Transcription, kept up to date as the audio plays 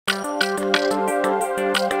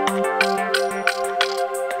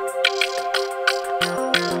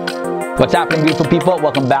What's happening, beautiful people?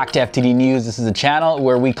 Welcome back to FTD News. This is a channel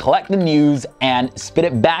where we collect the news and spit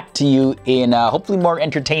it back to you in a hopefully more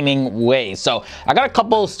entertaining way. So I got a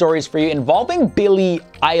couple of stories for you involving Billie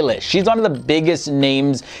Eilish. She's one of the biggest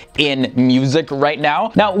names in music right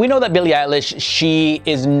now. Now, we know that Billie Eilish, she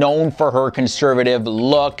is known for her conservative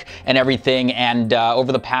look and everything. And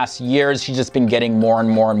over the past years, she's just been getting more and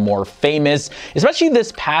more famous. Especially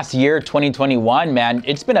this past year, 2021, man,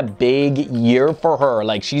 it's been a big year for her.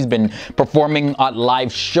 Like, she's been performing at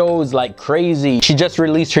live shows like crazy. She just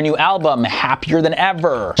released her new album, Happier Than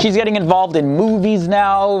Ever. She's getting involved in movies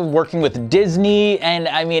now, working with Disney, and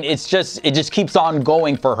I mean, it just keeps on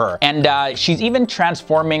going for her. And she's even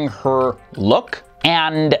transforming her look,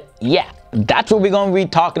 and yeah. That's what we're going to be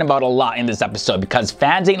talking about a lot in this episode because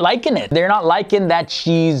fans ain't liking it. They're not liking that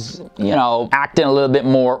she's, you know, acting a little bit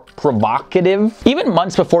more provocative. Even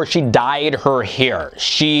months before she dyed her hair,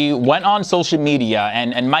 she went on social media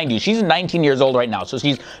and mind you, she's 19 years old right now, so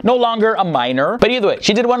she's no longer a minor. But either way,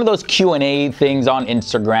 she did one of those Q&A things on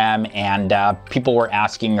Instagram and people were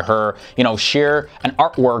asking her, you know, share an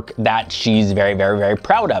artwork that she's very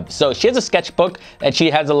proud of. So she has a sketchbook that she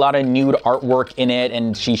has a lot of nude artwork in it,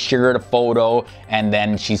 and she shared a photo, and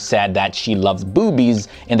then she said that she loves boobies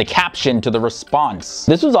in the caption to the response.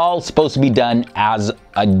 This was all supposed to be done as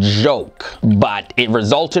a joke, but it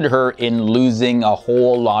resulted her in losing a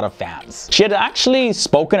whole lot of fans. She had actually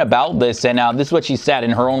spoken about this, and this is what she said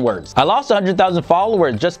in her own words. I lost 100,000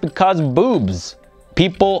 followers just because of boobs.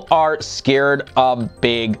 People are scared of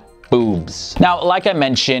big boobs. Now, like I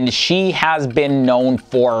mentioned, she has been known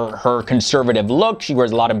for her conservative look. She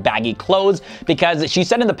wears a lot of baggy clothes because she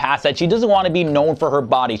said in the past that she doesn't want to be known for her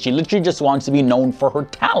body. She literally just wants to be known for her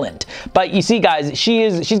talent. But you see, guys,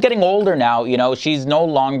 she's getting older now. You know, she's no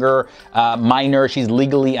longer minor. She's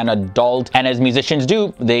legally an adult. And as musicians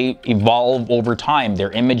do, they evolve over time.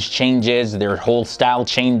 Their image changes, their whole style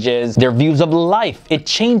changes, their views of life, it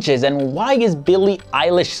changes. And why is Billie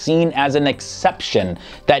Eilish seen as an exception,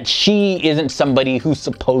 that she isn't somebody who's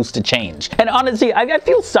supposed to change? And honestly, I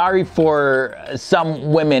feel sorry for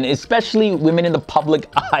some women, especially women in the public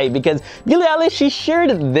eye, because Billie Eilish, she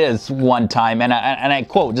shared this one time, and I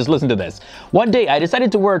quote, just listen to this. One day, I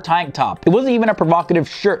decided to wear a tank top. It wasn't even a provocative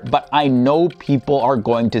shirt, but I know people are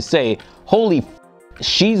going to say, holy f,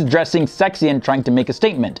 she's dressing sexy and trying to make a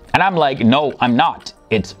statement. And I'm like, no, I'm not.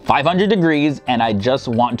 It's 500 degrees and I just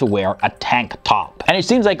want to wear a tank top. And it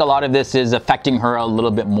seems like a lot of this is affecting her a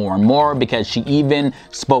little bit more and more because she even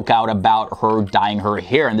spoke out about her dyeing her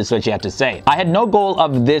hair, and this is what she had to say. I had no goal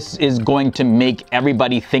of this is going to make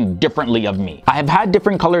everybody think differently of me. I have had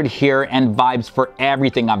different colored hair and vibes for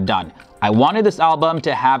everything I've done. I wanted this album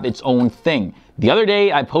to have its own thing. The other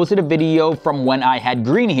day, I posted a video from when I had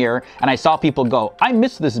green hair and I saw people go, I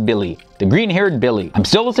miss this Billie, the green-haired Billie. I'm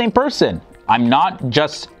still the same person. I'm not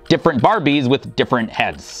just different Barbies with different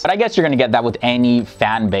heads. But I guess you're gonna get that with any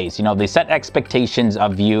fan base. You know, they set expectations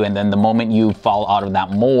of you, and then the moment you fall out of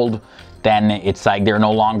that mold, then it's like they're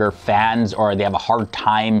no longer fans, or they have a hard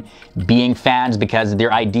time being fans because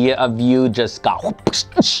their idea of you just got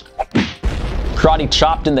karate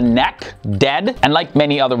chopped in the neck, dead. And like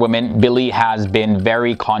many other women, Billie has been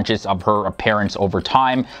very conscious of her appearance over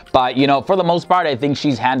time. But you know, for the most part, I think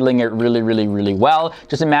she's handling it really well.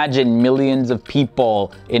 Just imagine millions of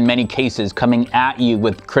people in many cases coming at you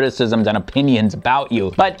with criticisms and opinions about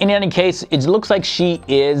you. But in any case, it looks like she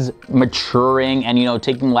is maturing and, you know,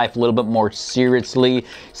 taking life a little bit more seriously.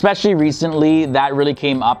 Especially recently, that really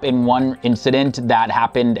came up in one incident that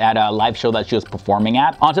happened at a live show that she was performing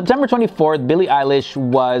at. On September 24th, Billie Eilish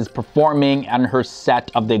was performing on her set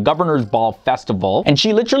of the Governor's Ball Festival, and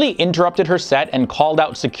she literally interrupted her set and called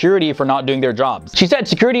out security for not doing their jobs. She said,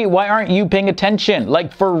 security, why aren't you paying attention?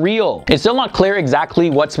 Like, for real. It's still not clear exactly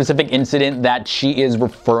what specific incident that she is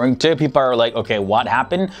referring to. People are like, okay, what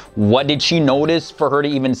happened? What did she notice for her to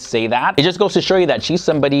even say that? It just goes to show you that she's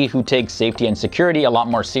somebody who takes safety and security a lot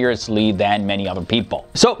more seriously than many other people.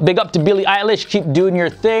 So big up to Billie Eilish. Keep doing your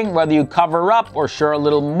thing, whether you cover up or share a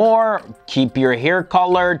little more. Keep your hair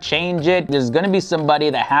color, change it. There's gonna be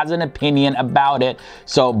somebody that has an opinion about it.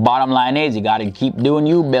 So bottom line is, you gotta keep doing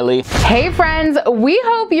you, Billie. Hey friends, we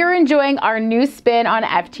hope you're enjoying our new spin on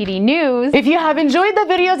FTD News. If you have enjoyed the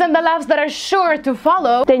videos and the laughs that are sure to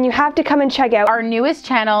follow, then you have to come and check out our newest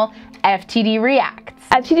channel, FTD Reacts.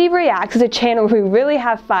 FTD Reacts is a channel where we really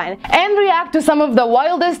have fun and react to some of the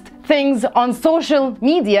wildest things on social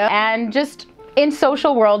media and just in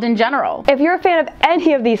social world in general. If you're a fan of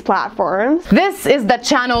any of these platforms, this is the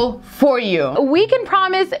channel for you. We can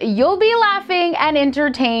promise you'll be laughing and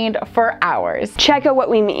entertained for hours. Check out what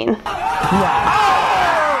we mean. Yeah.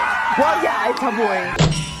 Oh! Well, yeah, it's a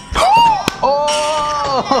boy.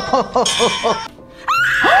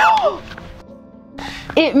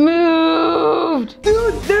 It moved!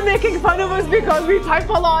 Dude, they're making fun of us because we type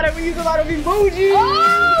a lot and we use a lot of emojis.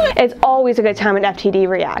 Oh! It's always a good time when FTD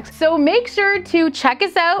reacts. So make sure to check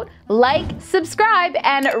us out, like, subscribe,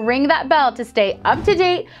 and ring that bell to stay up to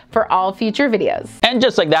date for all future videos. And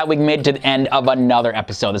just like that, we made it to the end of another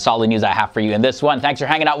episode. That's all the news I have for you in this one. Thanks for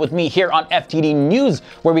hanging out with me here on FTD News,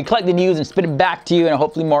 where we collect the news and spit it back to you in a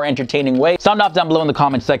hopefully more entertaining way. Sound off down below in the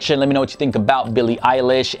comment section. Let me know what you think about Billie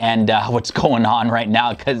Eilish and what's going on right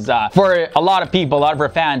now, because for a lot of people, a lot of her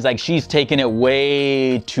fans, like, she's taking it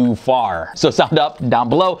way too far. So sound up down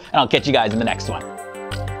below, and I'll catch you guys in the next one.